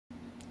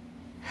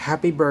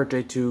happy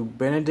birthday to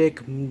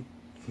Benedict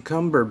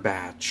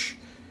Cumberbatch.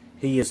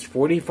 He is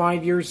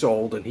 45 years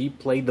old, and he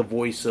played the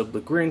voice of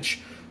the Grinch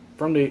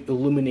from the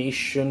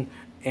Illumination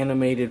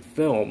animated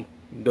film,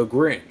 The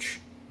Grinch,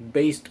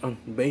 based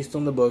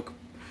on the book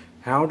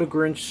How the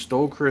Grinch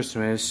Stole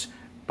Christmas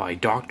by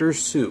Dr.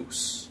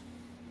 Seuss.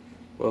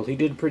 Well, he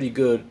did pretty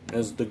good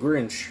as the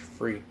Grinch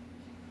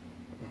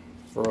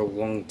for a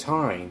long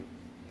time.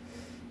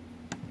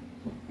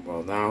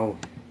 Well, now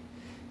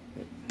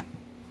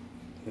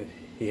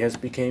he has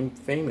become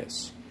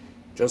famous,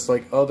 just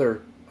like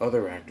other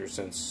actors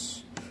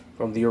since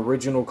from the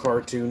original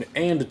cartoon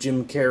and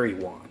Jim Carrey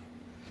one.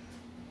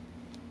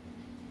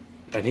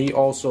 And he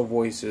also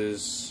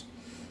voices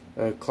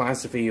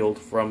Classifield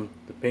from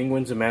The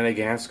Penguins of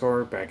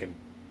Madagascar back in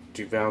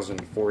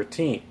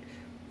 2014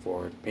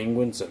 for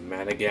Penguins of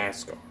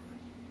Madagascar.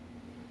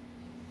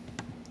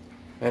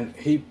 And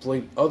he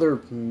played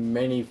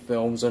many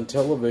films and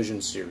television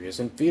series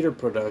and theater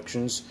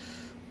productions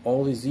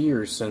all these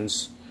years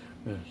since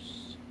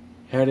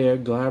Hedda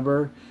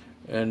Glaber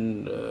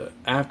and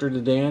After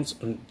the Dance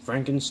and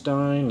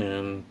Frankenstein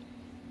and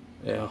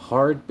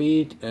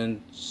Heartbeat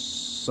and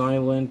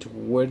Silent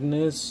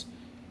Witness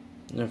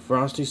and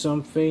Frosty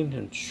Something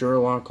and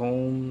Sherlock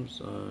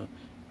Holmes,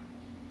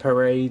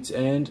 Parade's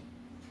End,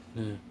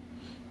 and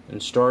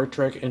Star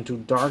Trek Into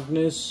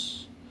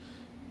Darkness,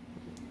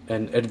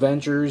 and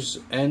Adventures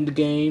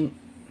Endgame,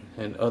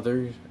 and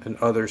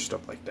other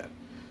stuff like that.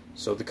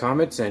 So the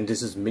comments end.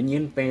 This is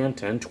Minion Fan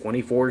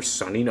 1024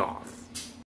 signing off.